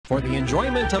For the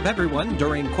enjoyment of everyone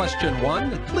during question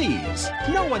 1, please,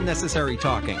 no unnecessary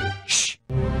talking. Shh!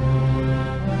 I'm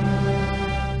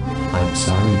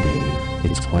sorry,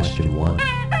 Dave. It's question 1.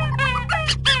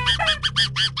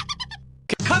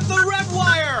 Cut the red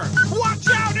wire! Watch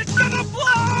out, it's gonna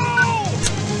blow!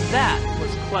 That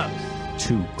was close.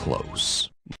 Too close.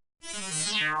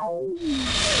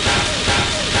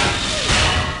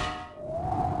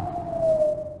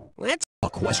 Let's a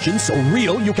question so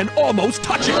real you can almost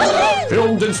touch it!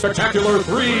 Filmed in spectacular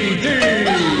 3D!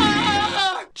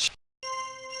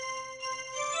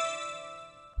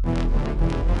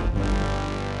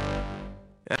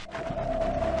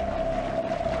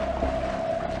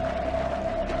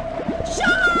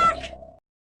 Shark!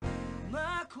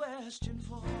 My question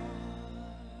for...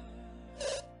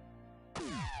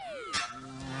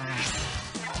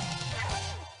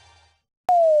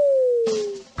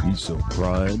 Piece of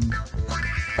crime,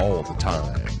 all the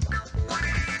time.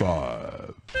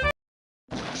 5.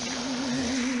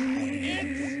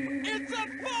 It's a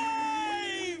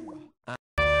 5!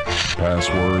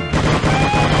 Password.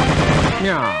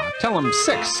 Yeah, tell him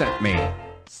 6 sent me.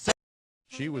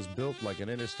 She was built like an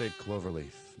interstate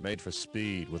cloverleaf, made for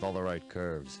speed with all the right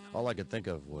curves. All I could think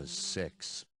of was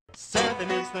 6.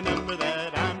 7 is the number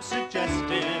that I'm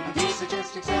suggesting. He's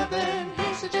suggesting 7.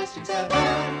 He's suggesting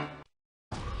 7.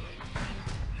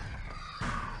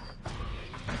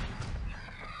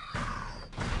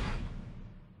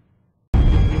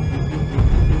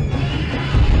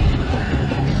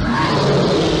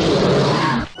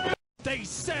 They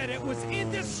said it was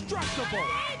indestructible.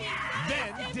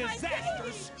 Then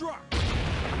disaster struck.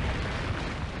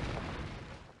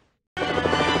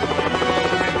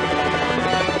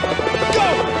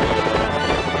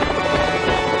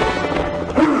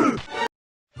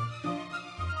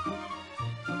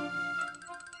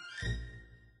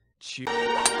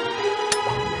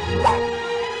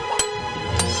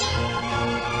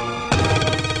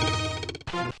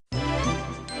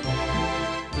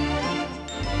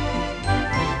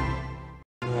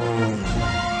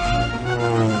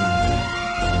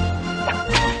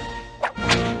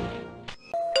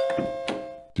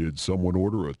 Did someone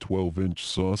order a 12-inch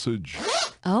sausage?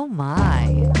 Oh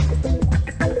my.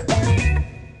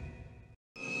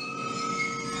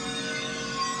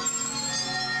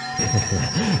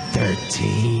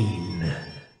 $13.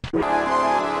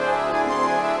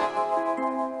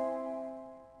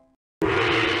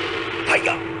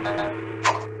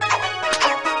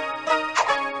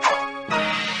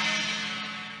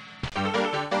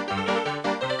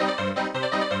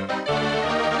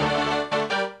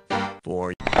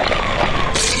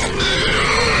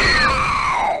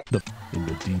 In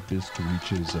the deepest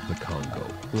reaches of the Congo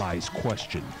lies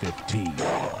question 15.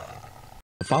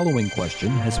 The following question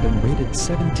has been rated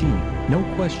 17. No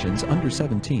questions under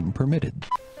 17 permitted.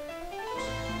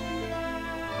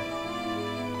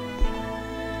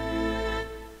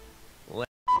 What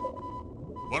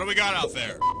do we got out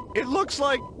there? It looks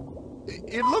like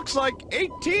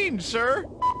 18, sir.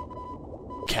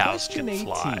 Cows Question can 18.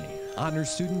 fly. Honor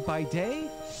student by day?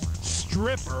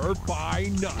 Stripper by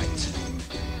night.